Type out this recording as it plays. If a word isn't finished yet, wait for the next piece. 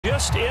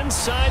just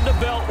inside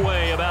the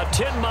Beltway, about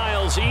 10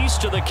 miles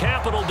east of the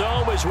Capitol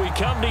Dome as we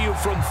come to you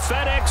from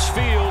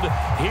FedexField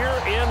here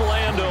in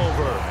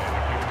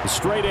Landover.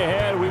 Straight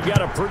ahead, we've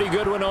got a pretty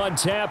good one on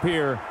tap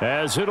here,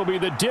 as it'll be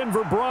the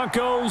Denver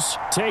Broncos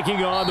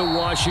taking on the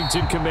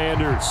Washington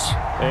Commanders.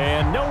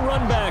 And no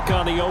run back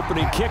on the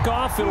opening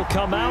kickoff. It'll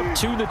come out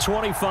to the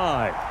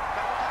 25.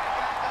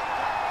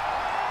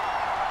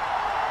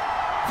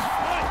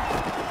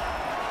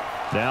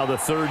 Now the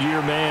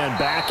third-year man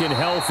back and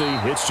healthy.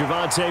 It's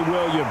Javonte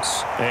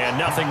Williams. And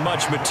nothing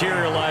much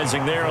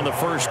materializing there on the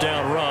first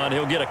down run.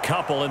 He'll get a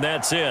couple, and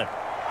that's it.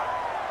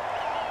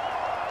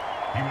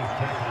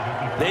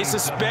 They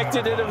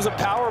suspected it was a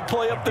power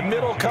play up the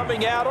middle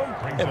coming at them,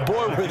 and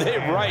boy, were they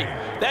right.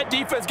 That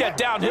defense got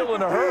downhill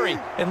in a hurry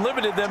and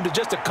limited them to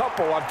just a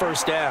couple on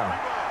first down.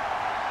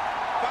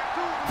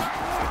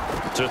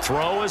 To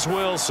throw is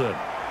Wilson.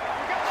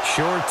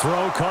 Short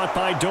throw caught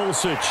by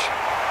Dulcich.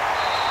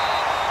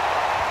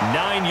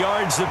 9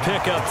 yards to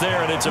pick up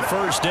there, and it's a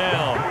first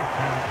down.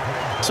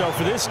 So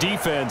for this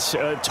defense,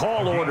 a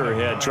tall order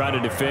ahead trying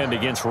to defend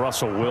against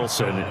Russell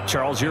Wilson.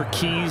 Charles, your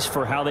keys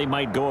for how they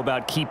might go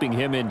about keeping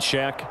him in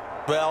check?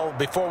 Well,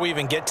 before we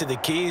even get to the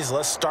keys,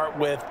 let's start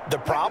with the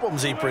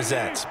problems he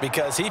presents,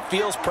 because he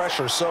feels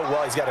pressure so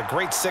well. He's got a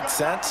great sixth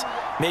sense,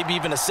 maybe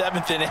even a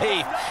seventh and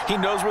eighth. He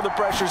knows where the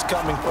pressure's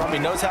coming from. He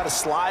knows how to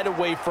slide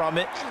away from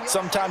it,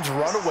 sometimes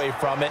run away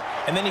from it,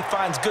 and then he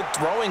finds good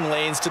throwing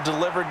lanes to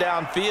deliver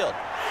downfield.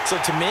 So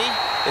to me,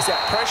 it's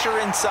that pressure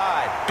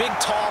inside, big,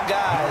 tall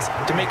guys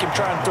to make him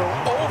try and throw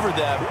over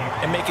them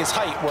and make his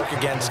height work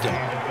against him.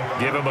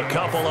 Give him a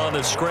couple on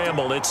the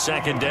scramble. It's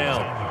second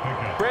down.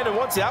 Brandon,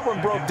 once that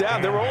one broke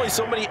down, there were only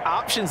so many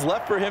options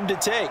left for him to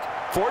take.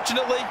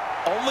 Fortunately,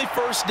 only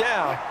first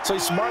down, so he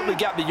smartly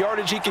got the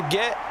yardage he could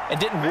get and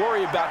didn't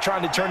worry about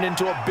trying to turn it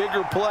into a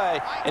bigger play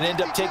and end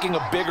up taking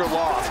a bigger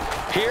loss.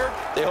 Here,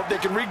 they hope they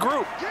can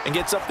regroup and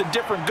get something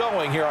different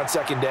going here on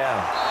second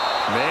down.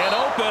 Man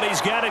open,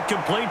 he's got it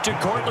complete to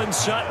Cortland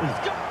Sutton.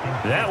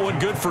 That one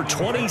good for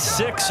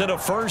 26 and a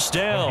first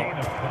down.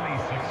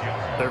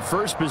 Their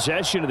first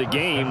possession of the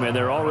game, and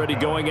they're already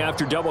going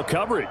after double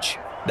coverage.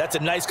 That's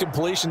a nice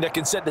completion that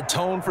can set the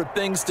tone for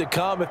things to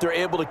come if they're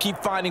able to keep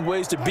finding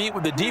ways to beat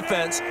what the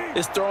defense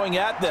is throwing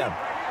at them.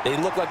 They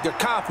look like they're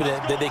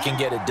confident that they can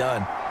get it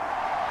done.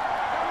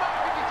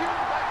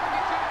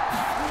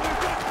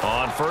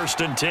 On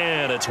 1st and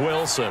 10, it's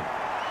Wilson.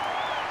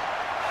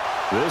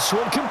 This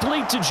one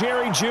complete to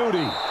Jerry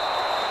Jeudy.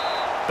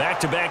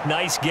 Back-to-back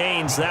nice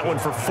gains. That one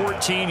for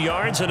 14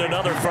 yards and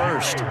another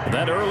first.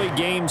 That early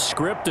game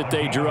script that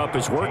they drew up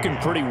is working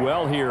pretty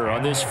well here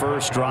on this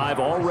first drive.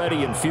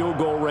 Already in field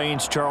goal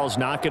range, Charles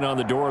knocking on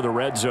the door of the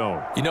red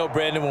zone. You know,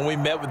 Brandon, when we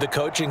met with the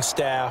coaching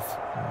staff,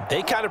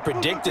 they kind of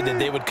predicted that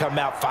they would come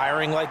out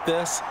firing like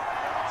this.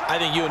 I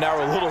think you and I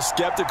were a little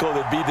skeptical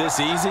that it'd be this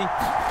easy,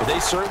 but they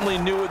certainly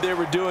knew what they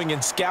were doing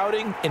in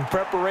scouting, in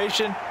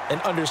preparation,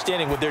 and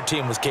understanding what their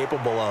team was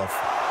capable of.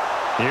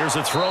 Here's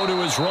a throw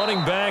to his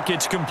running back.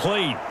 It's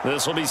complete.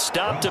 This will be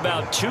stopped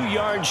about 2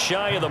 yards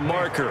shy of the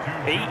marker.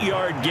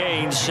 8-yard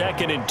gain,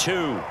 2nd and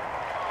 2.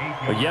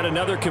 But yet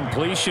another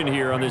completion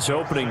here on this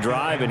opening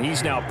drive, and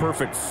he's now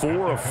perfect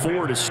 4 of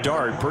 4 to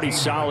start. Pretty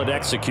solid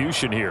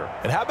execution here.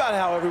 And how about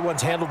how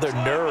everyone's handled their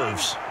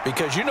nerves?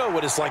 Because you know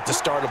what it's like to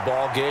start a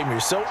ball game. You're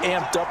so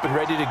amped up and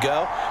ready to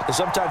go that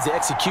sometimes the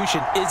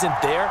execution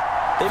isn't there.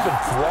 They've been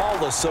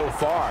flawless so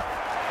far.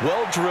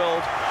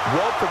 Well-drilled,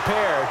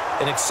 well-prepared,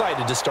 and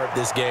excited to start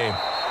this game.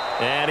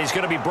 And he's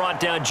going to be brought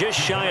down just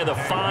shy of the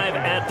 5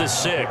 at the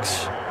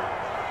 6.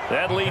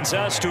 That leads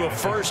us to a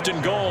 1st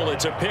and goal.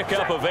 It's a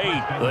pickup of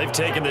 8. They've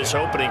taken this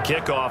opening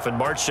kickoff and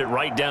marched it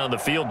right down the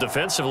field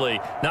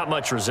defensively. Not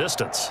much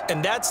resistance.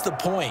 And that's the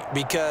point,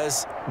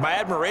 because my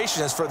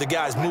admiration is for the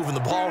guys moving the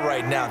ball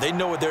right now. They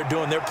know what they're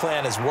doing. Their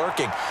plan is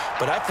working.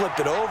 But I flip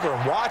it over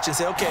and watch and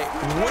say, okay,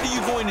 what are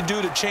you going to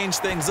do to change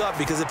things up?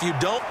 Because if you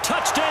don't...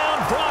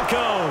 Touchdown,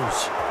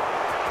 Broncos!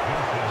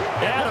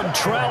 Adam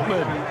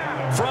Troutman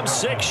from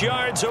 6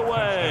 yards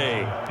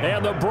away.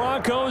 And the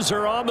Broncos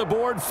are on the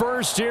board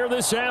first here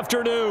this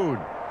afternoon.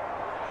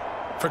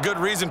 For good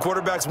reason,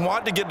 quarterbacks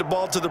want to get the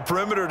ball to the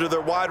perimeter to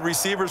their wide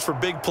receivers for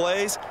big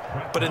plays.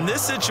 But in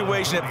this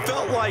situation, it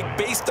felt like,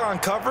 based on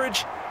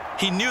coverage,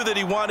 he knew that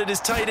he wanted his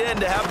tight end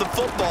to have the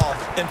football,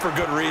 and for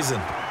good reason.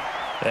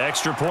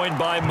 Extra point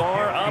by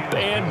Marr, up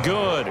and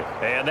good.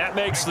 And that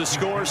makes the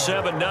score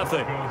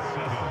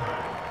 7-0.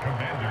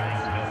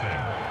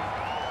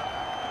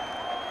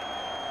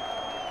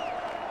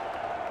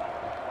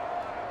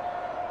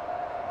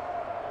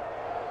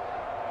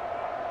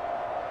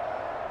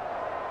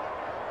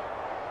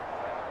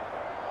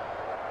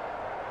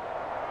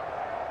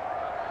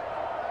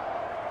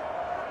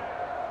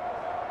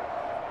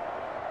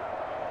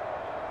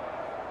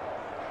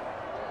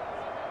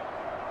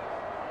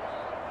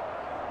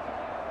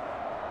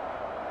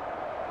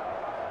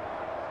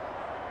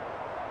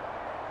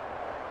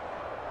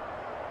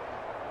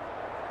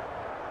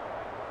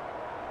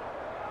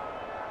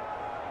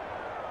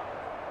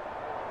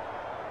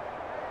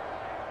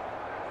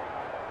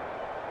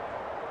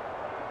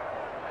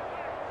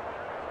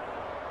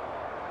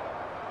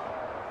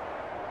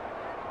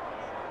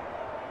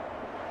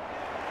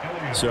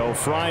 So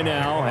Fry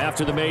now,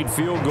 after the made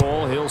field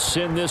goal, he'll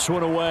send this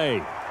one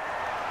away.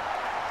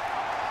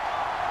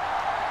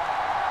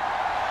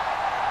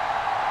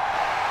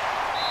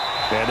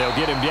 And they'll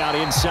get him down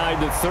inside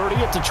the 30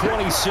 at the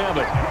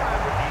 27.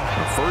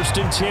 First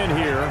and 10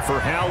 here for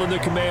Hal and the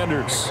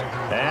Commanders.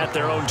 At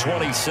their own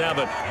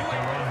 27.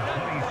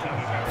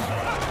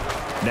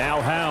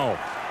 Now Hal.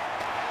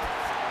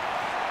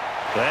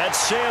 That's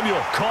Samuel,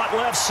 caught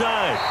left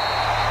side.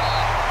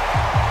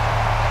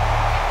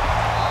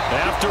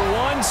 After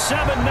 1,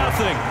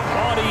 7-0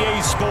 on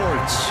EA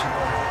Sports.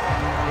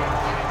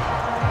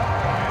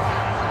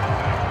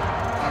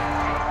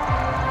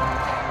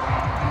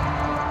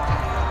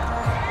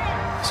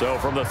 So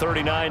from the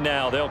 39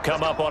 now, they'll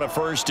come up on a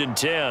 1st and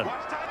 10.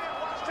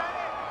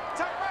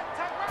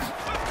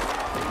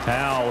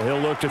 Hal, he'll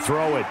look to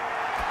throw it.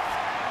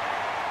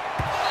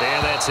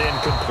 And that's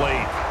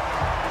incomplete.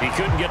 He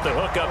couldn't get the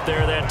hook up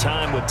there that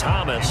time with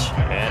Thomas,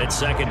 and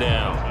it's 2nd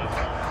down.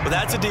 Well,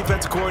 that's a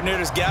defensive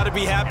coordinator's got to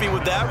be happy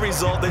with that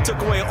result. They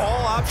took away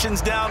all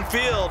options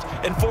downfield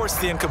and forced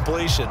the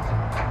incompletion.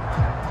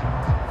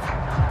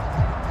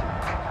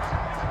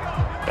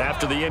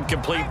 After the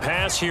incomplete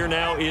pass, here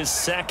now is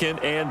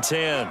 2nd and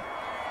 10.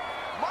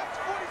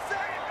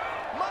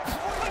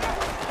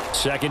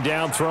 2nd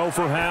down throw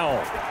for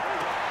Howell.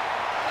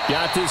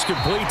 Got this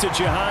complete to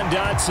Jahan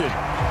Dotson.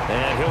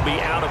 And he'll be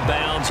out of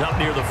bounds up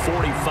near the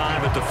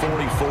 45 at the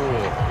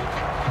 44.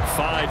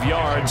 5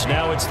 yards.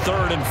 Now it's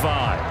 3rd and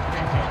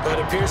 5. But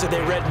it appears that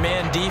they read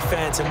man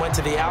defense and went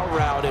to the out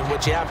route. And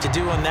what you have to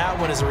do on that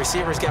one is the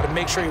receiver's got to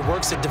make sure he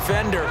works the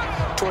defender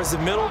towards the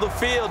middle of the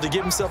field to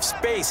give himself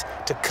space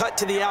to cut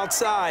to the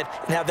outside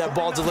and have that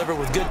ball delivered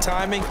with good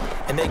timing.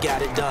 And they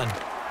got it done.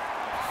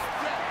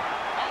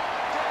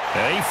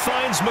 And he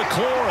finds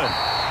McLaurin.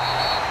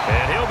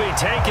 And he'll be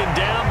taken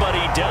down, but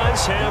he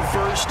does have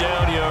 1st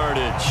down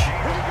yardage.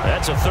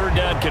 That's a 3rd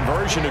down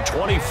conversion of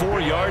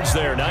 24 yards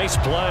there. Nice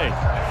play.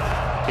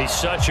 He's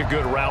such a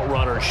good route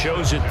runner.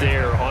 Shows it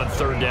there on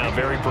 3rd down.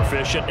 Very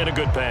proficient and a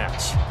good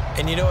pass.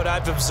 And you know what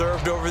I've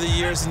observed over the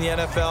years in the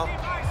NFL?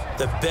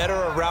 The better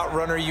a route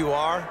runner you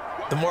are,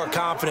 the more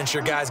confidence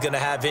your guy's going to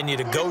have in you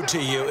to go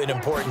to you in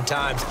important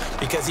times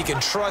because he can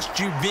trust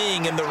you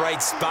being in the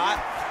right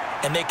spot,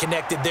 and they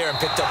connected there and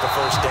picked up the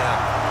 1st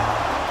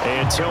down.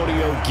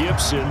 Antonio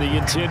Gibson, the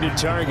intended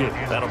target.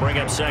 That'll bring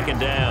up 2nd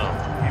down.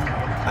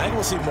 I think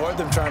we'll see more of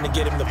them trying to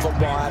get him the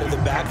football out of the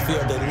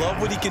backfield. They love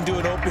what he can do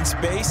in open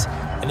space,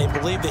 and they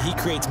believe that he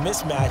creates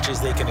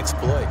mismatches they can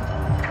exploit.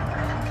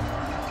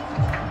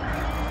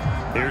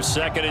 Here's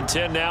 2nd and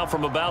 10 now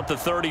from about the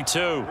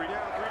 32.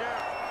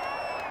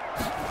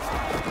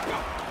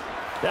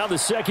 Now the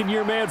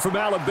 2nd-year man from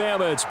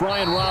Alabama, it's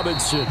Brian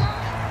Robinson.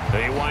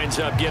 He winds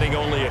up getting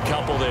only a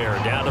couple there,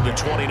 down to the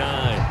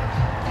 29.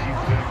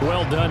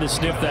 Well done to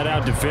sniff that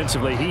out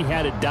defensively. He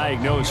had it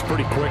diagnosed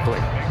pretty quickly.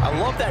 I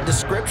love that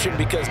description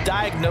because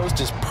diagnosed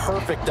is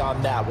perfect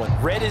on that one.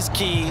 Read his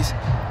keys,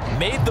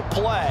 made the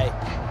play,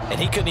 and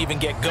he couldn't even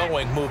get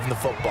going moving the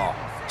football.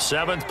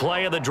 7th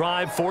play of the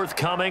drive,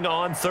 forthcoming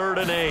on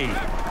 3rd and 8.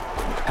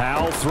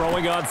 Howell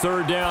throwing on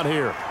 3rd down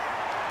here.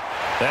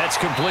 That's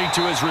complete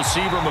to his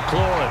receiver,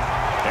 McLaurin.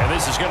 And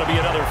this is going to be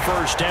another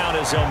 1st down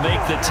as they'll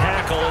make the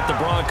tackle at the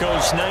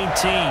Broncos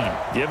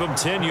 19. Give them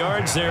 10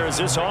 yards there as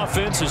this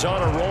offense is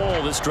on a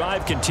roll. This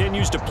drive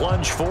continues to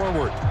plunge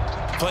forward.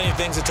 Plenty of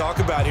things to talk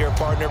about here,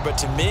 partner, but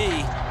to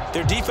me,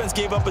 their defense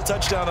gave up a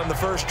touchdown on the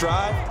 1st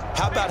drive.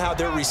 How about how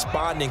they're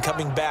responding,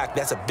 coming back?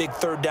 That's a big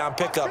 3rd down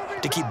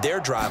pickup to keep their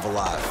drive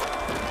alive.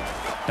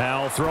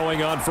 Now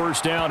throwing on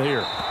 1st down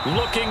here.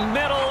 Looking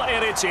middle,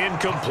 and it's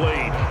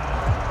incomplete.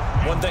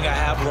 One thing I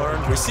have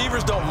learned,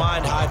 receivers don't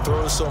mind high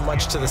throws so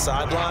much to the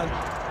sideline,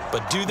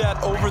 but do that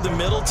over the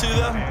middle to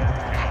them,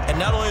 and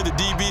not only are the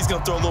DBs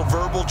going to throw a little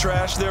verbal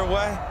trash their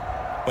way,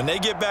 when they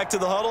get back to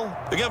the huddle,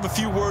 they're going to have a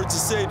few words to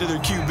say to their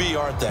QB,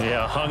 aren't they?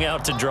 Yeah, hung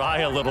out to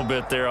dry a little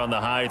bit there on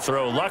the high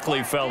throw.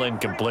 Luckily fell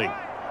incomplete.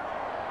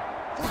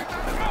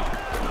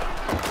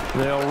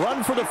 They'll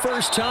run for the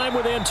 1st time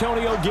with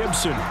Antonio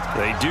Gibson.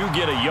 They do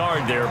get a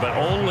yard there, but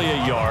only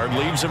a yard.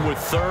 Leaves them with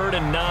 3rd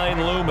and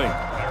 9 looming.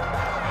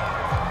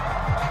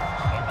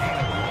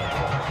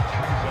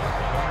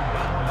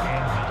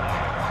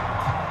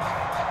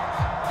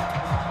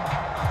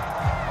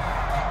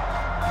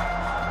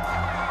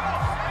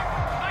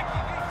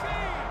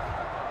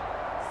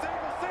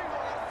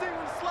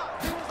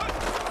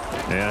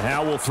 And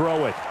Howell will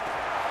throw it.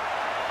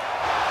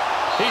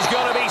 He's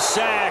going to be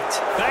sacked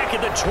back at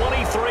the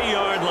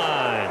 23-yard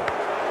line.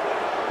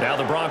 Now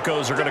the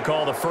Broncos are going to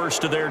call the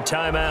first of their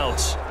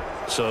timeouts.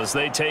 So as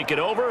they take it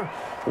over,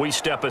 we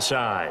step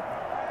aside.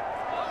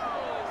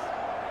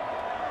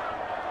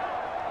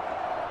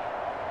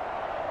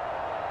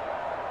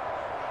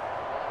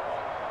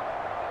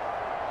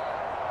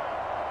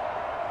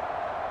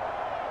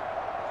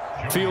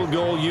 Field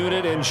goal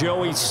unit and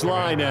Joey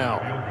Sly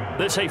now.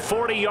 This a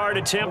 40-yard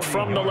attempt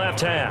from the left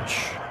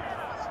hash.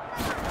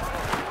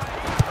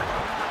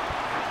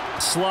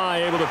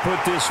 Sly able to put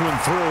this one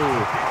through.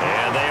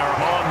 And they are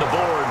on the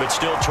board, but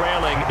still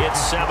trailing. It's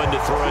 7-3.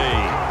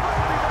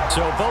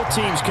 So both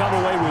teams come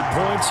away with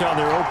points on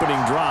their opening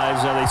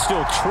drives. Now they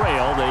still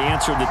trail. They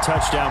answered the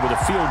touchdown with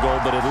a field goal,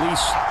 but at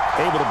least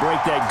able to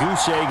break that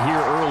goose egg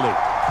here early.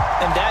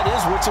 And that is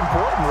what's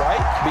important,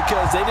 right?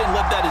 Because they didn't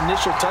let that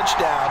initial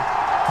touchdown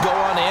go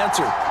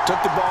unanswered.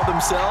 Took the ball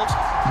themselves,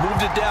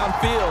 moved it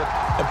downfield,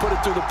 and put it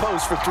through the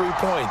post for 3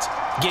 points.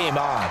 Game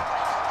on.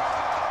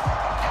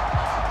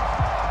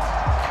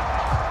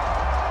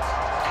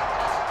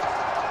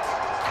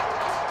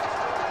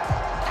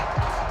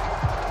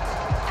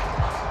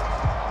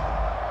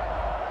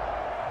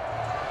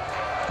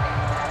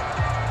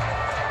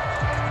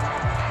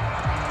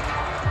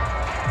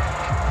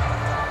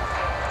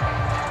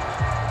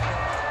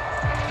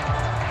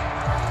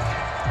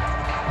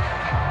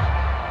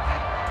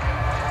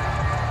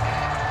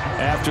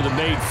 After the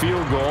made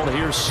field goal,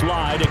 here's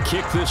Sly to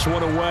kick this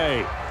one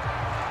away.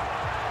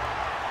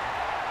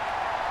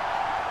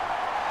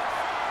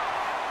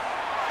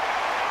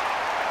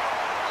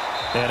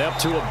 And up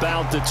to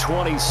about the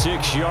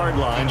 26-yard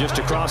line, just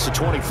across the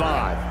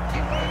 25.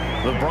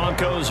 The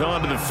Broncos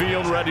onto the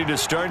field, ready to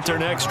start their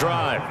next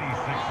drive.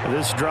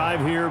 This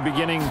drive here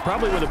beginning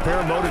probably with a pair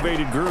of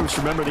motivated groups.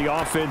 Remember, the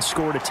offense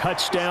scored a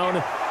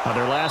touchdown on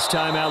their last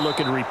time out,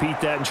 looking to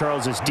repeat that in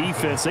Charles's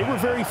defense. They were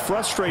very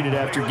frustrated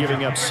after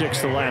giving up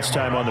 6 the last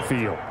time on the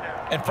field.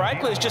 And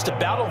frankly, it's just a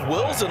battle of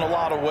wills in a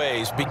lot of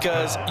ways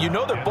because you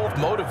know they're both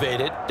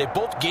motivated. They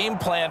both game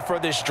plan for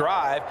this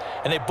drive,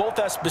 and they both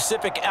have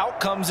specific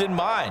outcomes in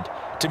mind.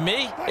 To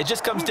me, it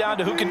just comes down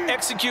to who can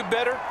execute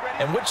better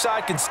and which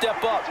side can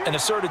step up and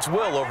assert its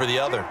will over the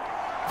other.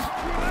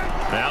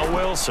 Now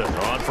Wilson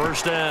on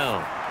first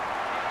down.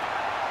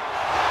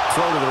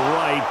 Throw to the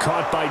right,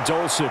 caught by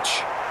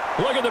Dulcich.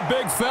 Look at the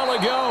big fella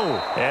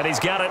go. And he's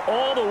got it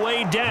all the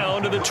way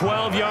down to the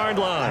 12-yard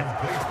line.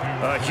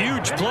 A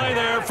huge play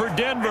there for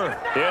Denver.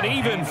 And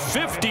even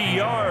 50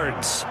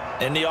 yards.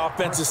 And the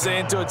offense is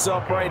saying to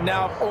itself right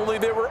now, if only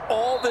they were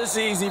all this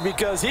easy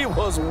because he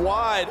was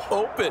wide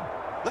open.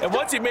 And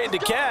once he made the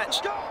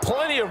catch,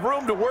 plenty of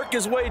room to work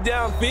his way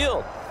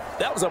downfield.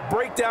 That was a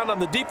breakdown on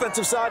the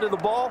defensive side of the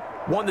ball,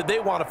 one that they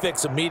want to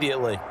fix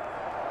immediately.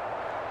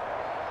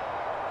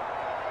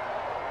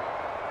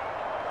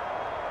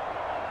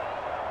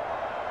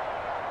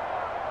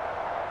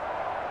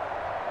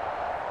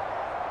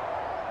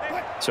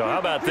 So how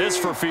about this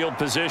for field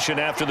position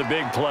after the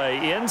big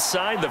play?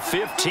 Inside the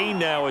 15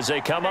 now as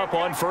they come up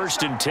on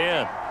 1st and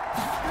 10.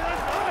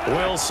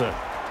 Wilson.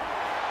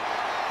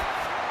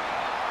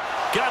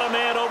 Got a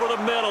man over the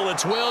middle.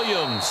 It's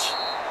Williams.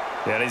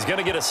 And he's going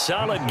to get a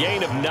solid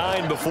gain of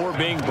 9 before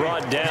being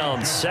brought down.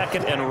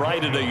 2nd and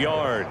right at a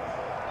yard.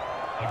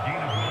 A gain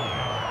of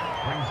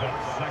 9 brings up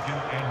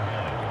 2nd and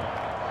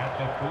 1 at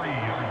the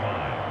 3-yard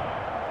line.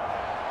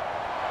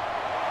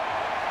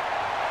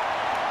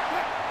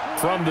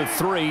 From the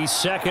 3,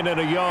 2nd and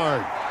a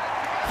yard.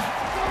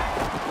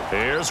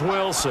 Here's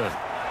Wilson.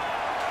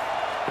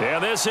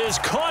 And this is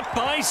caught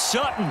by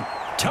Sutton.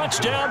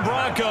 Touchdown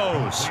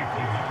Broncos.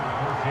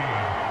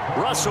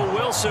 Russell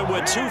Wilson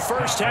with 2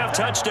 first-half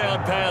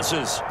touchdown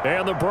passes.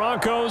 And the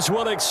Broncos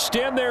will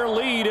extend their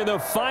lead in the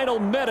final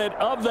minute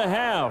of the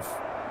half.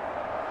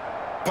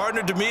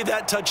 Partner, to me,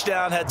 that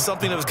touchdown had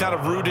something that was kind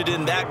of rooted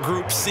in that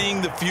group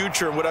seeing the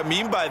future. And what I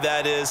mean by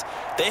that is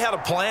they had a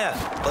plan.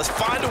 Let's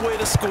find a way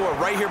to score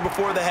right here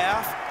before the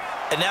half.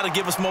 And that'll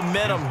give us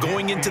momentum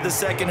going into the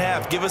second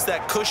half. Give us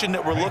that cushion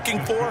that we're looking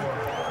for.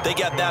 They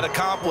got that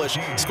accomplished,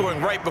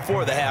 scoring right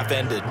before the half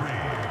ended.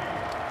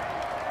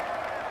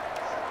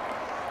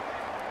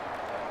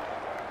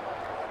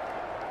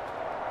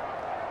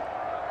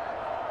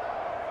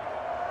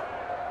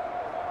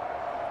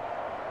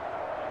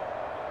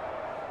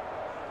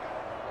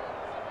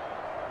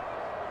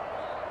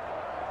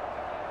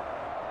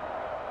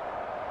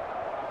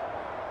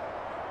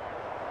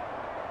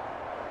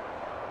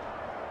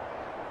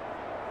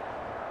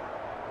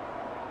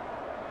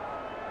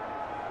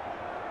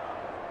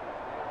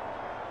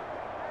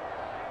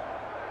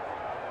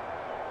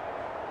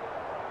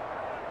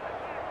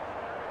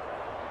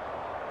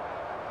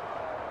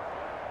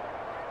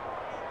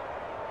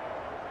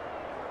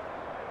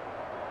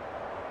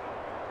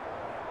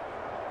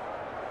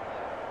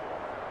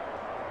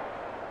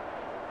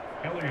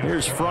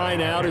 Here's Fry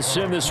now to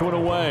send this one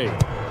away.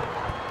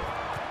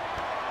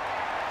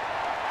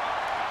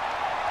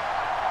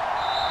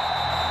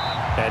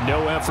 And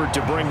no effort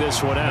to bring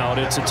this one out.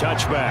 It's a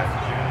touchback.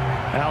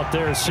 Out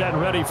there set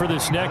and ready for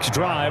this next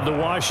drive, the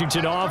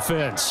Washington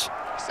offense.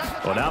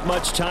 Well, not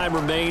much time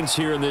remains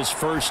here in this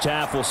first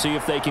half. We'll see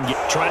if they can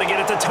try to get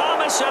it to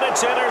Thomas, and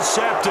it's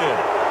intercepted.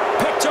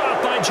 Picked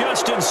off by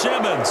Justin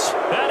Simmons.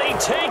 And he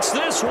takes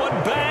this one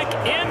back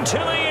into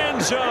the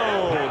end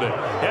zone.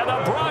 And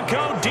the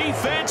Bronco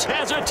defense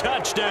has a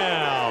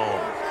touchdown.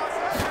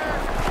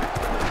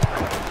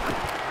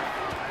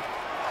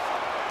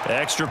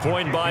 Extra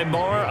point by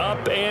Marr,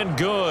 up and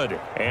good.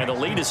 And the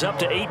lead is up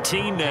to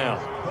 18 now.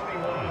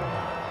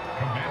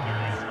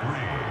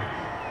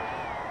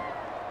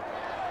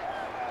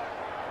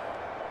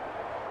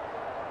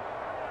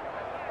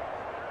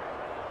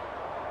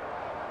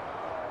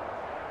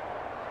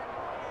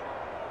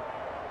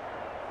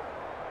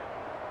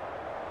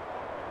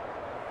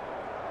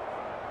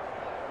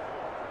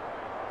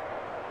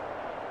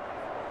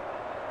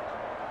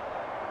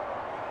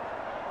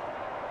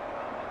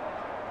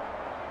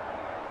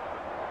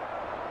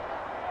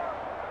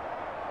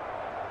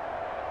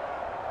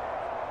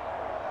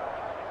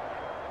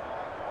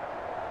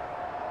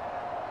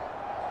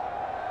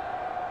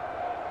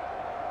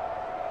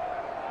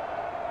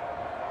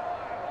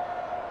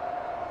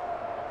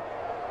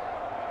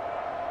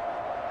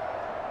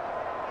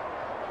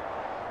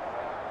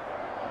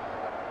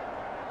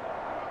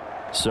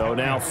 So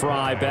now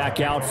Fry back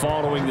out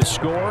following the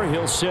score.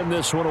 He'll send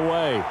this one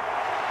away.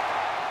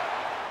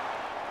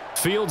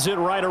 Fields it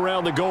right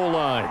around the goal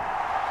line.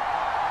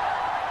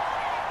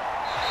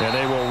 And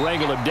they will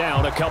wrangle him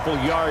down a couple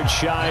yards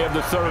shy of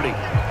the 30.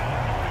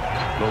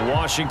 The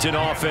Washington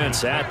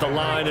offense at the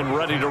line and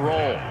ready to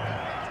roll.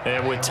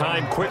 And with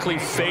time quickly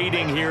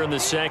fading here in the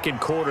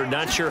second quarter,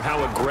 not sure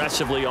how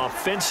aggressively,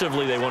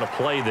 offensively they want to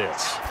play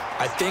this.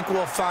 I think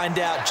we'll find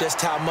out just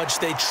how much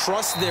they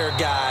trust their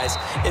guys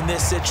in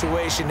this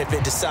situation if they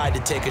decide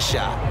to take a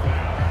shot.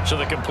 So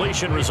the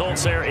completion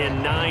results there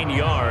in 9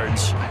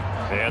 yards.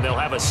 And they'll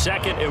have a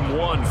 2nd and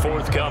 1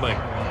 forthcoming.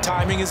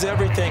 Timing is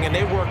everything, and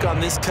they work on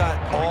this cut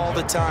all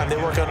the time. They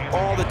work on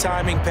all the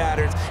timing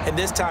patterns, and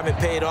this time it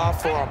paid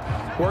off for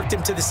them. Worked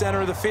him to the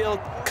center of the field,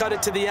 cut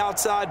it to the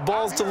outside,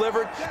 ball's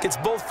delivered, gets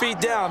both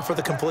feet down for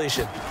the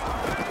completion.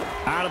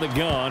 Out of the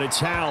gun, it's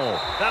Howell.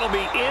 That'll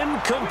be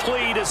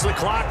incomplete as the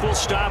clock will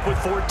stop with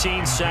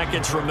 14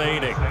 seconds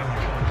remaining.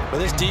 Well,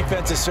 this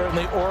defense is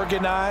certainly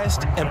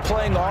organized and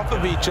playing off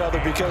of each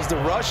other because the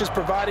rush is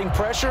providing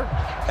pressure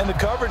and the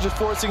coverage is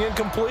forcing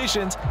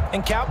incompletions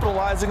and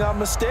capitalizing on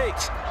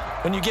mistakes.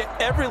 When you get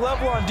every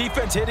level on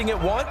defense hitting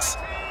at once,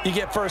 you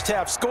get first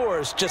half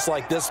scores just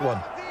like this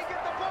one.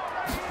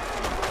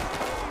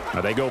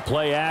 Now they go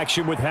play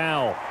action with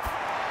Howell.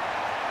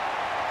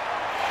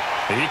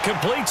 He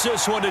completes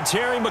this one to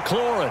Terry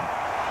McLaurin.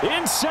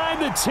 Inside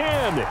the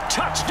 10.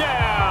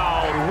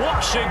 Touchdown,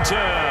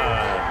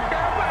 Washington.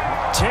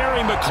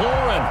 Terry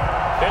McLaurin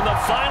in the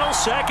final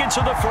seconds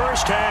of the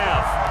first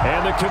half.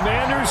 And the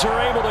Commanders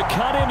are able to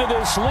cut into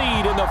this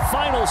lead in the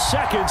final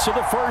seconds of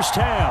the first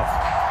half.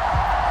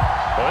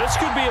 Well, this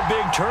could be a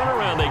big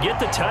turnaround. They get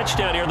the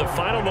touchdown here in the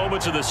final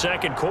moments of the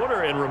second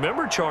quarter. And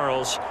remember,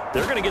 Charles,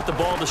 they're going to get the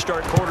ball to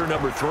start quarter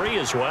number 3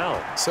 as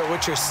well. So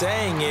what you're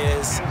saying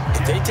is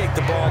if they take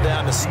the ball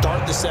down to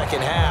start the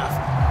second half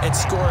and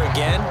score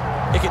again,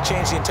 it could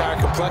change the entire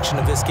complexion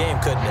of this game,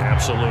 couldn't it?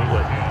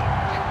 Absolutely.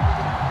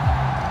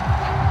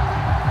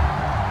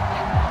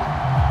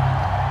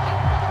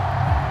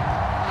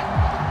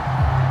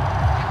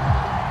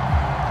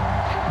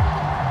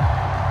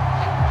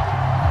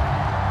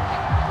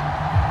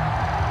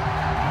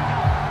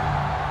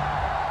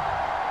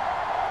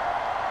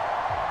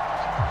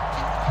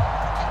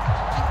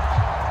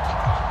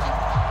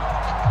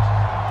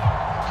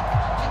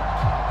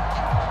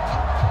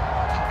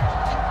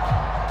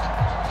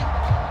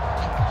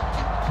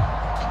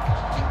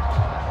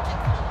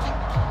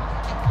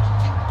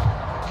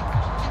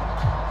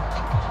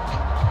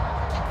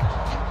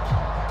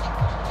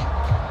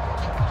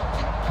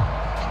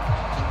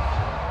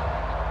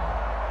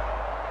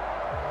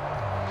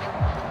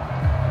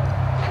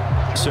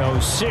 So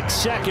 6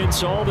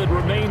 seconds, all that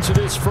remains of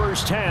this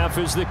first half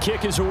as the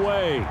kick is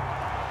away.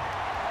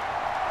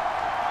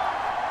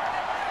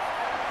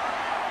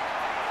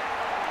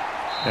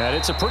 And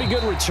it's a pretty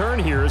good return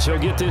here as he'll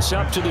get this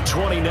up to the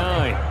 29.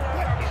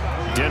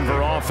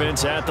 Denver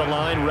offense at the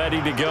line,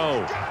 ready to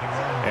go.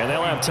 And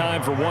they'll have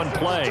time for one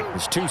play.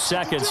 There's 2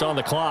 seconds on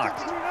the clock.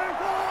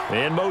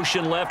 In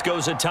motion left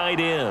goes a tight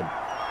end.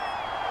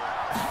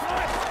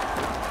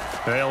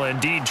 They'll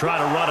indeed try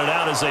to run it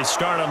out as they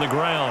start on the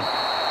ground.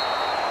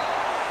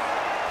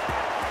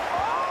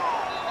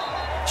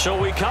 So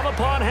we come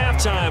upon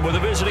halftime with the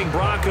visiting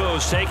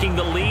Broncos taking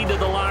the lead to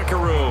the locker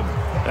room.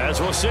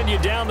 As we'll send you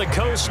down the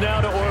coast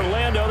now to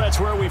Orlando, that's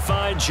where we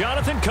find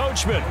Jonathan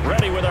Coachman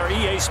ready with our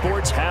EA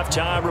Sports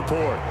Halftime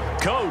Report.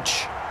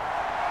 Coach.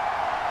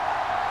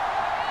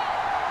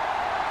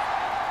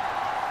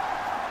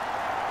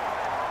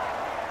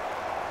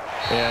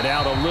 And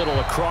out a little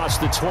across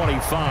the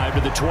 25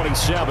 to the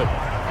 27.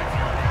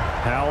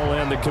 Howell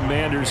and the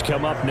Commanders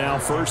come up now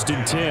 1st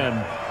and 10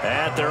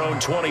 at their own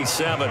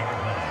 27.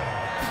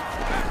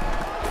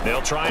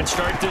 They'll try and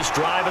start this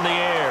drive in the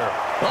air.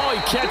 Oh,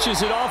 he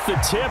catches it off the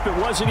tip. It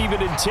wasn't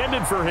even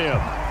intended for him.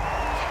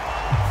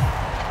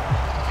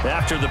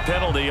 After the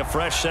penalty, a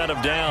fresh set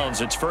of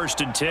downs. It's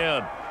 1st and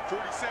 10.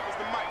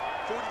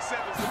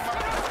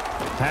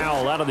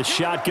 Howell out of the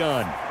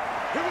shotgun.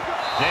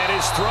 And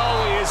his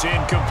throw is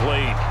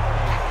incomplete.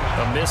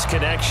 A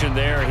misconnection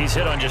there. He's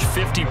hit on just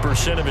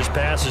 50% of his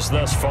passes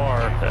thus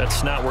far.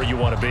 That's not where you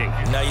want to be.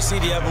 Now you see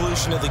the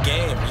evolution of the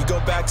game. You go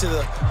back to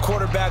the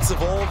quarterbacks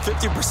of old,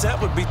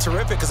 50% would be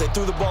terrific because they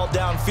threw the ball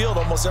downfield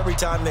almost every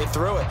time they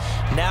threw it.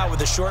 Now with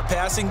the short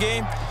passing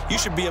game, you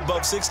should be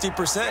above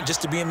 60%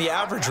 just to be in the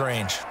average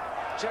range.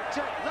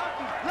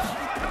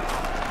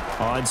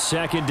 On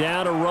 2nd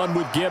down, a run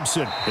with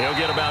Gibson. He'll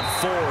get about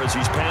 4 as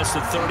he's past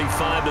the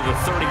 35 to the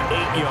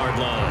 38-yard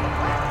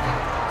line.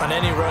 On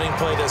any running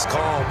play that's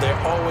called, they're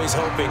always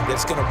hoping that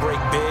it's going to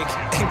break big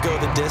and go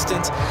the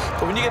distance.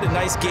 But when you get a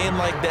nice game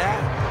like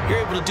that, you're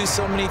able to do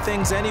so many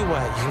things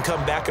anyway. You can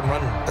come back and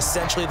run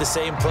essentially the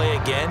same play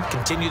again,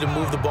 continue to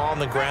move the ball on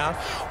the ground,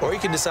 or you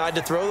can decide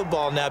to throw the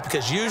ball now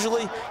because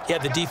usually you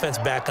have the defense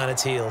back on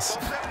its heels.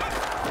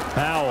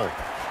 Howell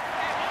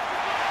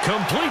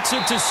completes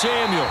it to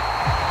Samuel.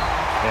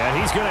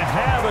 And he's going to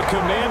have a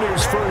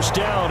Commanders first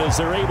down as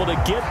they're able to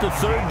get the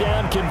 3rd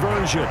down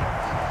conversion.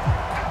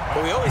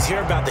 But we always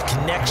hear about the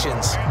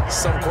connections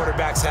some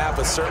quarterbacks have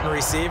with certain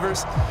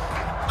receivers.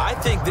 I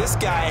think this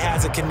guy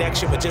has a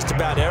connection with just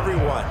about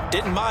everyone.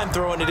 Didn't mind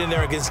throwing it in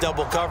there against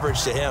double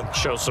coverage to him.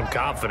 Shows some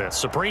confidence,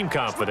 supreme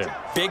confidence.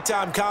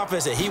 Big-time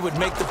confidence that he would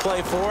make the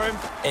play for him,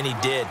 and he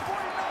did.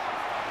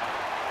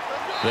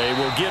 They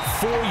will get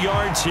 4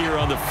 yards here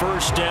on the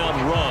first down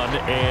run,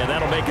 and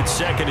that'll make it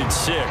 2nd and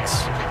 6.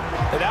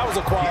 And that was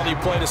a quality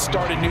play to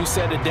start a new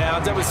set of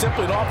downs. That was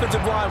simply an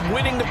offensive line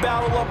winning the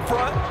battle up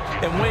front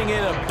and winning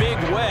it in a big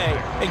way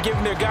and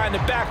giving their guy in the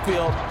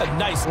backfield a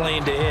nice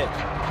lane to hit.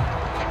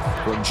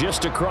 From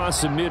just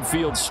across the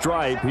midfield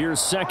stripe, here's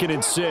 2nd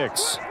and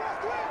 6.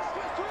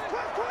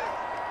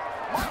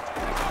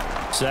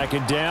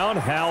 2nd down,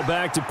 Howell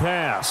back to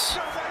pass.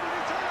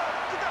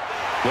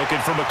 Looking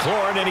for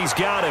McLaurin, and he's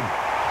got him.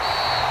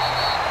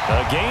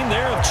 A gain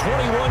there of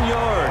 21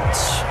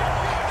 yards.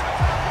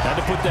 Had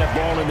to put that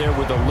ball in there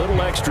with a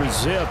little extra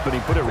zip, and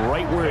he put it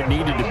right where it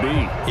needed to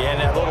be. Yeah,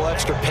 and that little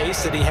extra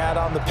pace that he had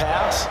on the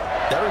pass,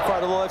 that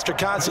required a little extra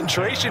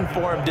concentration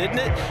for him, didn't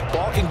it?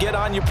 Ball can get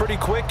on you pretty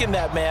quick in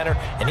that manner,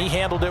 and he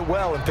handled it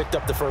well and picked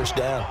up the first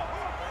down.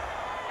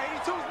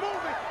 82's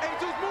moving.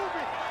 82's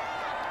moving.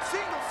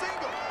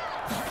 Single.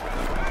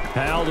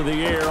 Howell to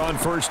the air on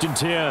 1st and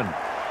 10.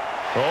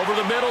 Over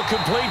the middle,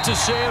 complete to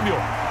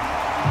Samuel.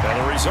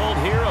 And the result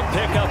here, a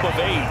pickup of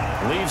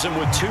 8. Leaves him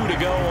with 2 to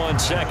go on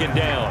 2nd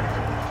down.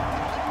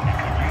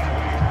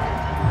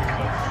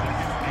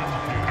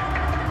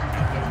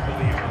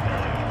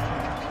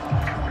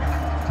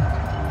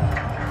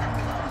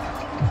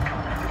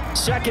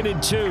 Second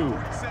and 2.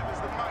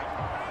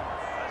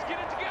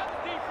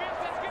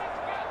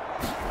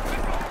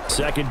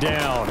 Second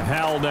down,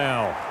 Howell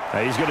now.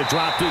 He's going to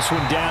drop this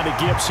one down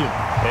to Gibson.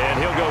 And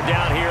he'll go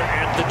down here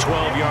at the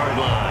 12-yard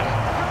line.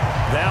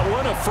 That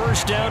one, a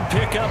first down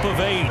pickup of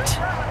 8.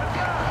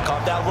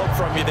 Caught that look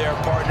from you there,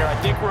 partner. I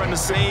think we're on the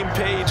same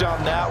page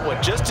on that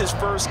one. Just his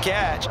first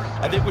catch.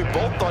 I think we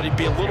both thought he'd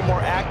be a little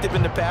more active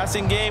in the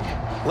passing game.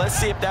 Let's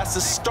see if that's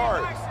the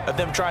start of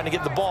them trying to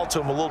get the ball to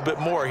him a little bit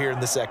more here in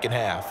the second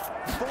half.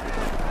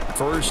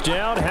 First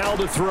down, Howell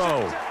to throw.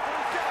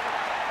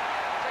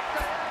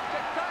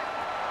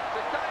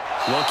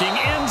 Looking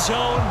end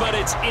zone, but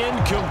it's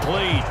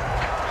incomplete.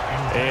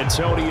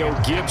 Antonio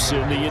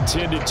Gibson, the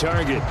intended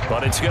target,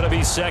 but it's going to be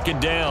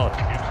 2nd down.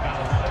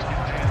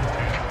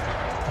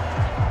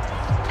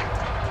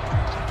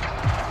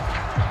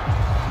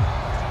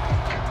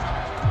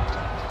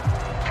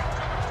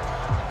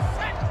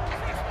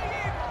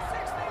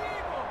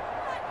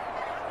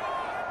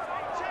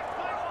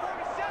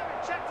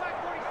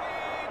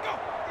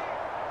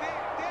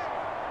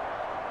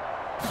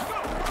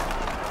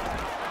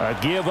 A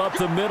give up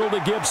the middle to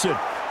Gibson.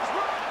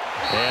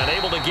 And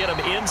able to get him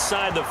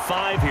inside the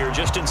 5 here,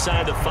 just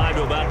inside the 5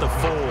 to about the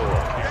 4.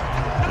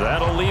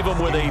 That'll leave them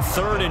with a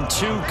 3rd and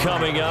 2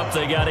 coming up.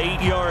 They got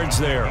 8 yards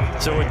there.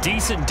 So a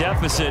decent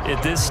deficit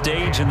at this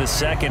stage in the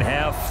second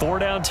half. 4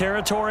 down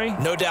territory?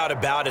 No doubt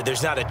about it.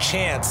 There's not a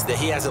chance that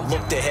he hasn't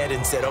looked ahead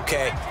and said,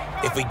 okay,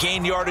 if we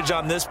gain yardage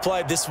on this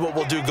play, this is what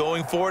we'll do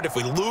going forward. If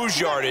we lose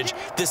yardage,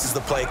 this is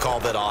the play call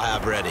that I'll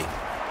have ready.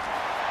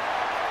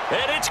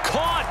 And it's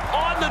caught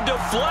on the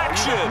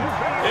deflection.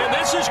 And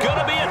this is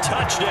going to be a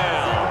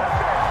touchdown.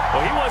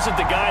 Well, he wasn't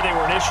the guy they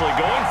were initially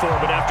going for,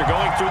 but after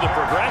going through the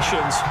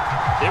progressions,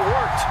 it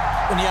worked.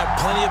 When you have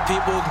plenty of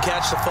people who can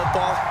catch the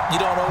football,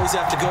 you don't always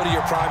have to go to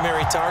your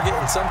primary target,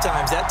 and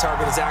sometimes that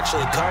target is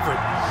actually covered.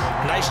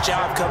 Nice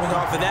job coming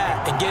off of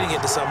that and getting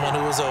it to someone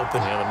who was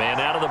open. And the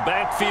man out of the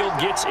backfield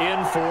gets in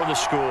for the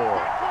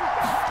score.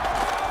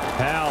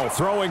 Howell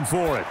throwing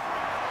for it.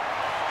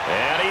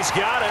 And he's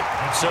got it.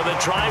 So the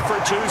try for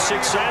 2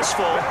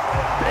 successful.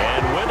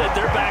 And with it,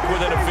 they're back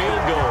within a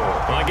field goal.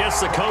 Well, I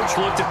guess the coach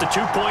looked at the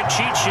 2-point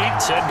cheat sheet,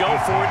 said go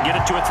for it, get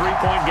it to a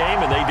 3-point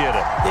game, and they did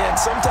it. Yeah, and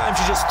sometimes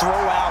you just throw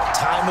out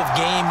time of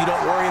game. You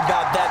don't worry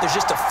about that. There's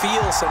just a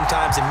feel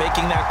sometimes in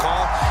making that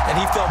call. And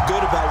he felt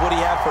good about what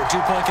he had for a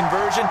 2-point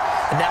conversion.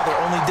 And now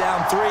they're only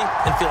down 3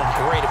 and feeling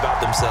great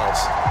about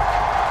themselves.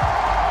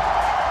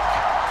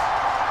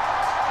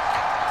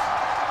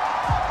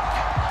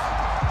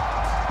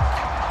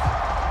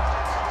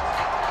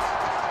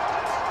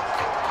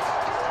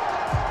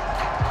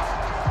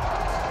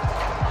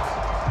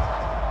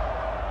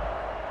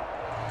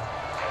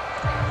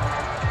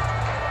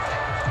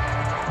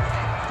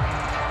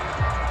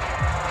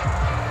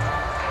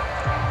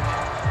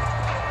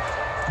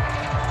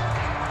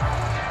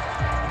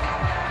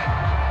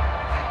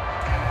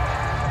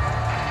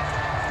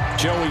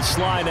 Joey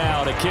Sly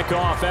now to kick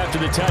off after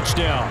the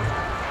touchdown.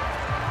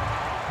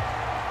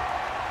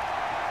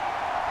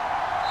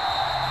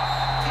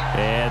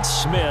 And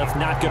Smith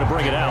not going to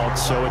bring it out,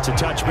 so it's a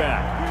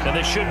touchback. And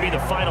this should be the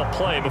final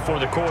play before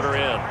the quarter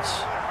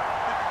ends.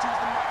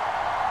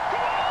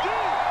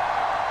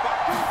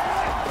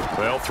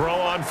 They'll throw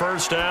on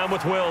first down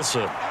with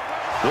Wilson.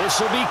 This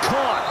will be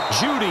caught.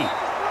 Judy.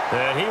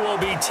 And he will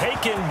be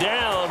taken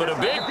down, but a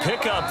big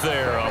pickup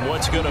there on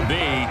what's going to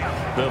be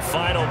the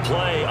final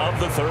play of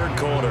the third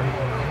quarter.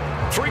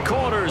 Three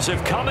quarters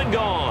have come and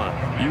gone.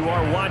 You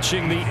are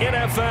watching the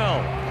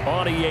NFL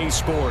on EA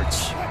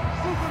Sports.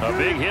 A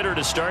big hitter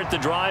to start the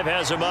drive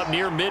has him up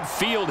near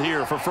midfield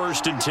here for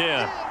 1st and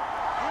 10.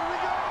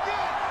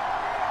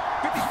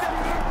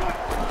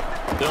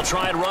 They'll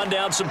try and run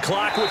down some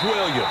clock with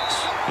Williams.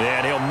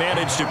 And he'll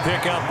manage to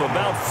pick up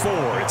about 4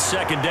 at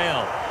 2nd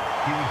down.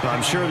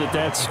 I'm sure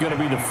that's going to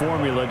be the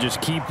formula. Just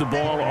keep the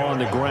ball on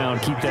the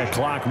ground. Keep that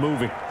clock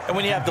moving. And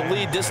when you have the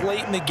lead this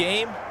late in the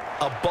game,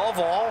 above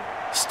all,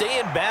 stay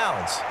in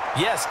bounds.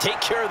 Yes, take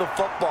care of the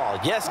football.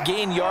 Yes,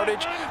 gain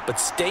yardage, but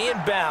stay in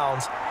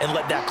bounds and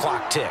let that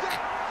clock tick.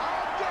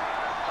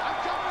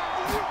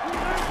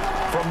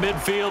 From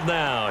midfield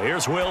now,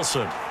 here's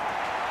Wilson.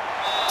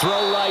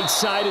 Throw right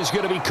side is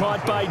going to be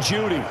caught by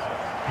Judy.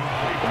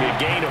 It'll be a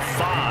gain of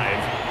 5.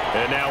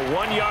 And now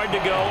 1 yard to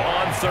go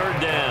on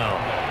 3rd down.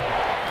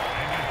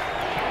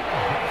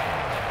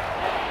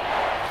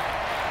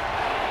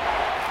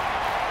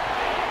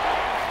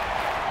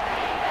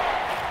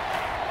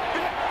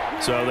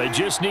 So they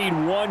just need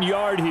 1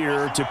 yard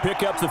here to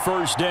pick up the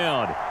 1st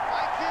down.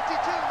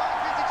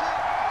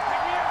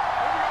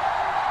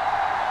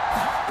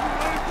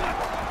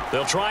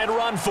 They'll try and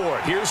run for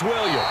it. Here's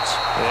Williams.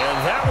 And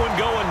that one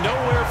going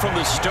nowhere from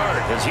the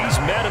start as he's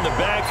met in the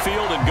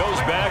backfield and goes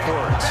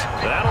backwards.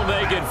 That'll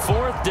make it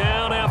 4th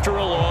down after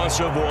a loss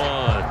of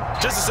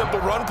 1. Just a simple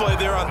run play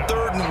there on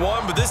 3rd and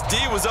 1, but this D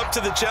was up to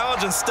the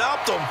challenge and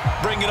stopped them,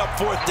 bringing up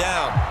 4th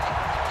down.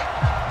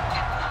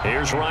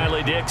 Here's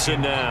Riley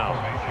Dixon now,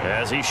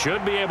 as he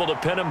should be able to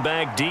pin him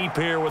back deep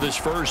here with his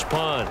first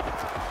punt.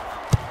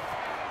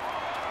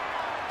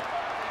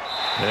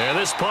 And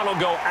this punt will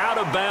go out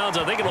of bounds.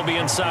 I think it'll be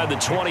inside the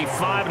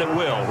 25, and it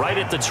will. Right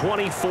at the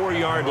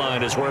 24-yard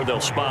line is where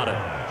they'll spot it.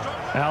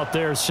 Out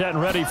there set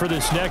and ready for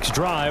this next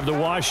drive, the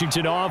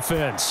Washington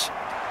offense.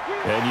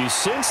 And you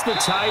sense the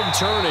tide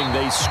turning.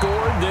 They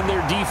scored, then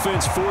their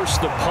defense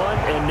forced the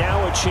punt, and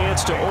now a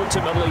chance to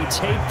ultimately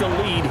take the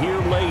lead here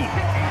late.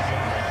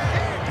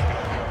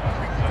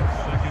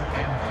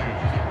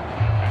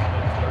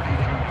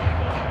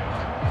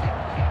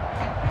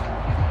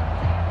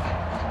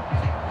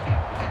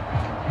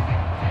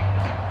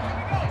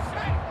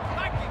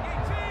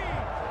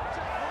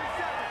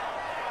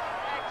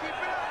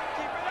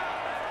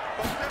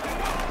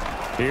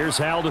 Here's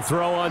Hal to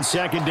throw on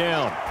 2nd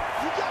down.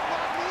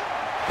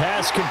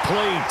 Pass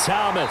complete.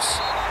 Thomas.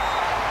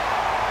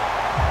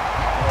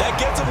 That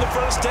gets them the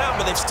 1st down,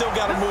 but they've still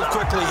got to move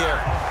quickly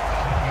here.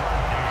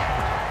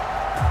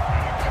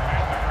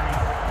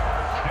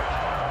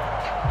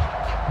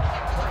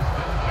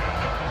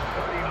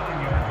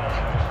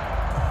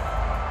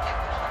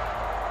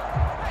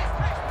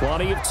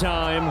 Plenty of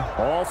time.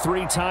 All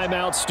 3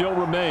 timeouts still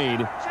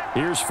remain.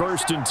 Here's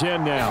 1st and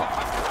 10 now.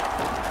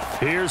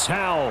 Here's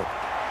Howell.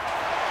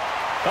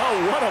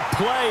 Oh, what a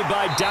play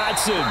by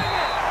Dotson.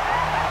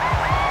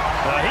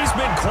 He's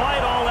been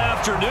quiet all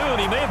afternoon.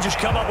 He may have just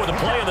come up with a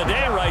play of the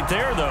day right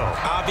there, though.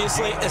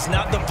 Obviously, it's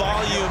not the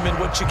volume in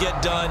what you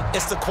get done.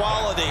 It's the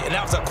quality, and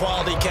that was a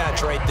quality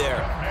catch right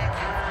there.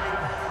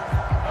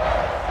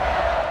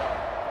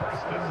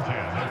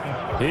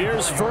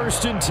 Here's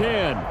 1st and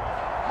 10.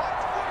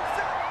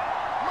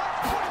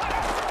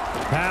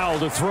 Powell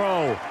to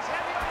throw.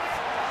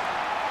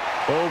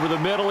 Over the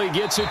middle, he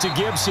gets it to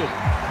Gibson.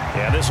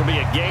 Yeah, this will be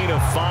a gain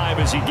of 5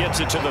 as he gets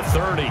it to the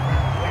 30.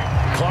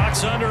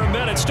 Clock's under a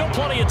minute. Still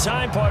plenty of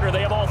time, partner. They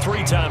have all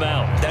 3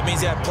 timeout. That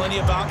means they have plenty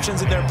of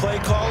options in their play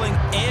calling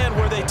and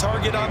where they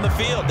target on the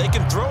field. They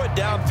can throw it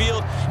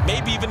downfield,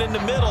 maybe even in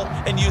the middle,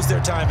 and use their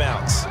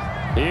timeouts.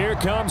 Here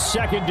comes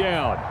 2nd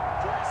down.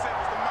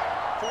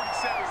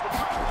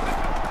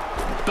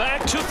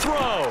 Back to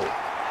throw.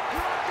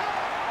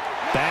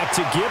 Back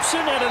to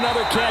Gibson and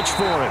another catch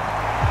for him.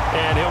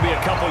 And he'll be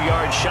a couple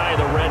yards shy of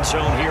the red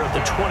zone here at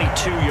the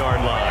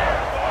 22-yard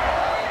line.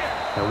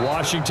 And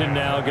Washington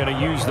now going to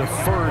use the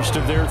first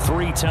of their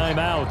 3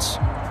 timeouts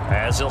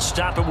as they'll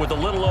stop it with a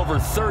little over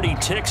 30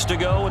 ticks to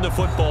go in the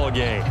football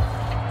game.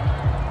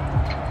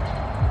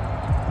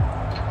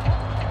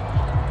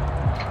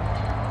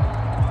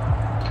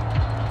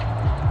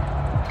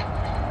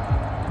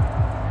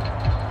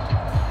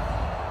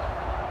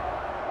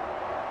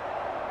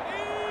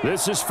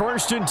 This is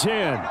 1st and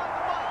 10.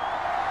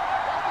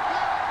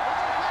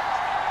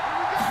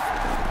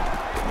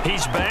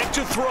 He's back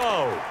to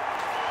throw.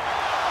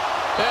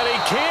 And he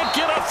can't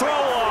get a throw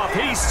off.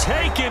 He's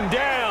taken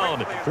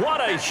down.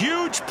 What a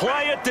huge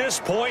play at this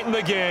point in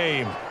the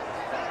game.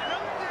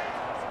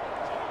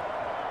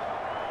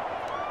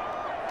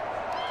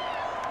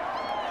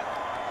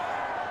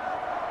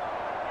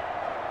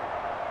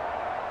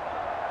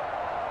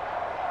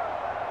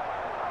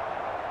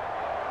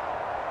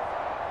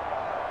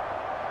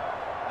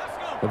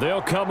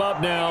 They'll come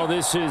up now.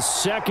 This is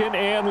 2nd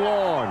and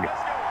long.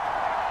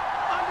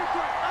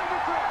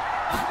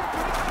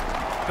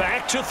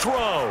 Back to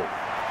throw.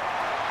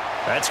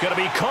 That's going to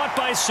be caught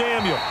by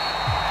Samuel.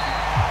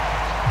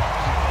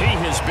 He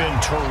has been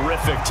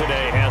terrific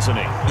today, hasn't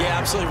he? Yeah,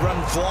 absolutely.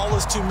 Running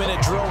flawless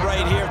 2-minute drill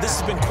right here. This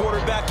has been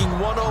quarterbacking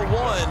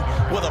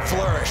 101 with a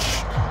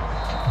flourish.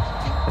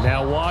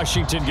 Now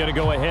Washington going to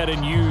go ahead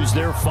and use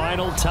their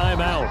final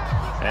timeout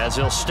as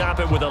they'll stop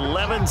it with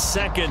 11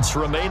 seconds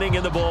remaining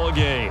in the ball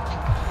game.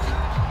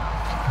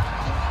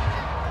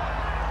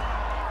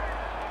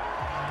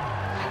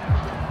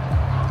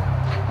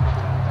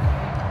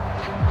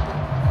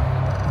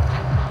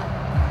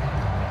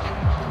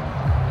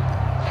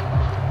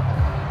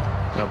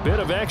 A bit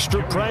of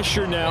extra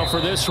pressure now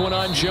for this one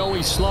on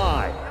Joey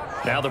Sly.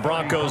 Now the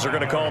Broncos are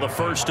going to call the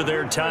first of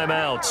their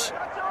timeouts.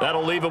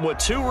 That'll leave them with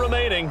 2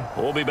 remaining.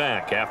 We'll be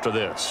back after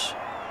this.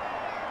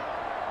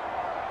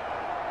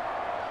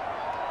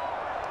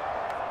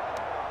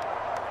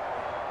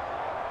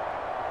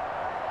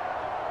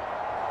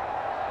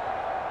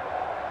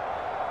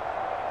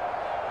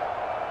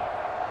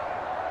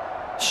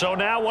 So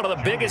now one of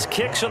the biggest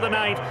kicks of the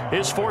night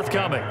is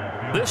forthcoming.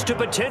 This to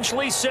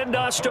potentially send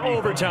us to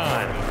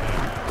overtime.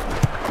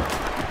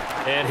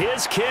 And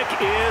his kick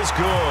is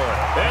good.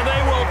 And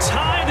they will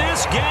tie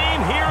this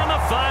game here in the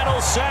final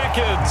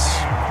seconds.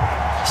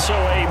 So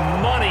a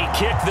money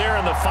kick there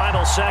in the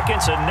final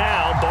seconds. And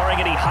now, barring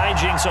any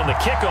hijinks on the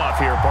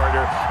kickoff here,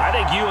 partner, I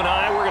think you and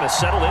I, we're going to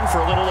settle in for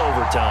a little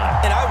overtime.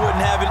 And I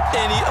wouldn't have it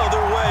any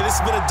other way. This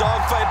has been a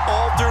dogfight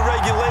all through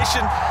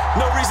regulation.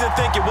 No reason to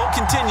think it won't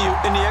continue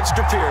in the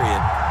extra period.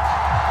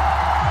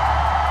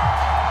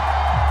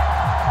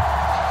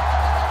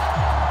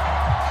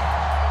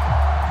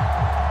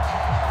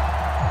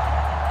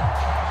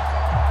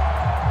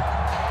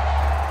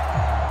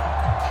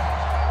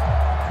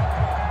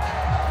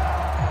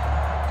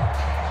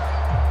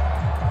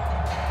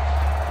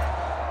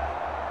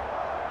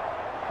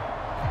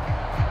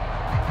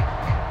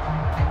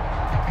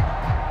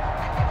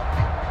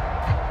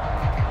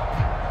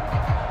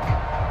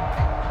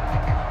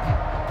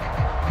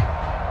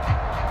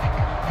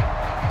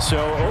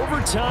 So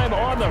overtime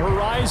on the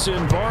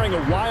horizon, barring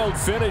a wild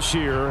finish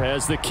here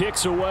as the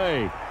kick's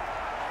away.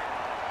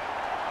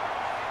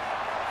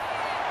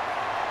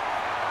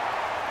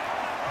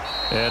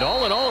 And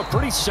all in all, a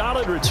pretty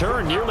solid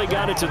return. Nearly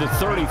got it to the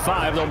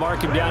 35. They'll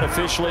mark him down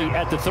officially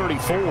at the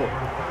 34.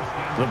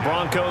 The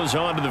Broncos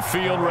onto the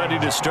field, ready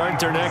to start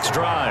their next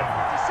drive.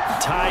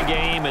 Tie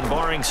game, and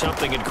barring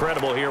something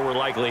incredible here, we're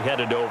likely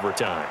headed to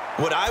overtime.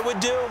 What I would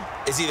do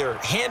is either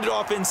hand it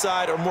off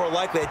inside or more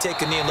likely I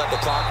take a knee and let the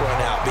clock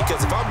run out.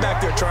 Because if I'm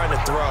back there trying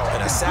to throw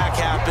and a sack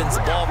happens,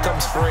 the ball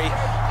comes free,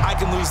 I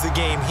can lose the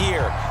game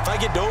here. If I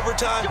get to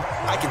overtime,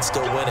 I can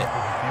still win it.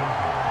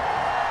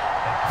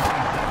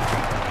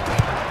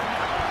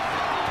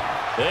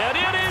 And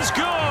it is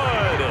good.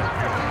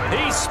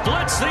 He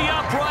splits the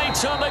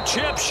uprights on the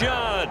chip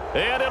shot.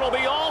 And it'll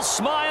be all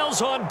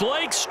smiles on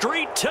Blake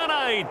Street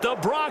tonight. The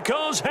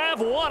Broncos have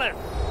won it.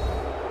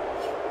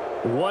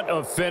 What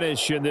a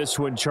finish in this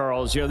one,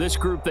 Charles. You know, this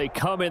group, they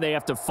come in, they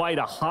have to fight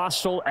a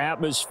hostile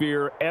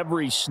atmosphere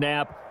every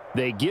snap.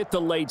 They get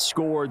the late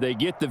score, they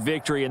get the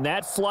victory, and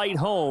that flight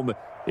home,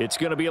 it's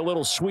going to be a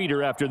little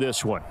sweeter after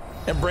this one.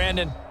 And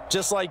Brandon,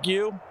 just like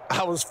you,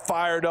 I was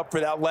fired up for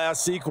that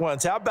last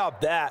sequence. How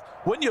about that?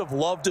 Wouldn't you have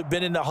loved to have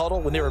been in the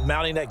huddle when they were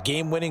mounting that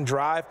game-winning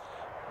drive?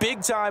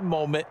 Big-time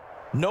moment.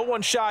 No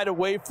one shied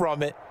away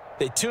from it.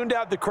 They tuned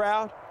out the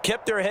crowd,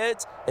 kept their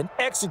heads, and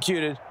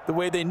executed the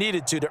way they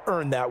needed to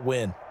earn that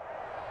win.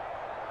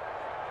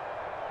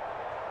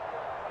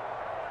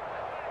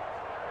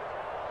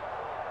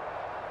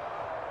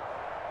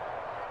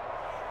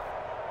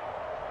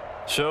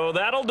 So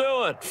that'll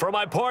do it for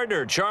my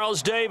partner,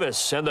 Charles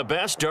Davis, and the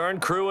best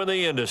darn crew in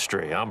the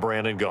industry. I'm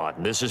Brandon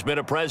Gaudin. This has been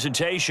a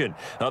presentation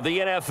of the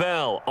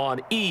NFL on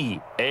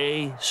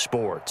EA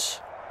Sports.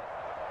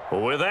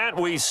 With that,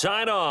 we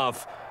sign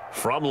off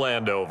from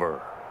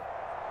Landover.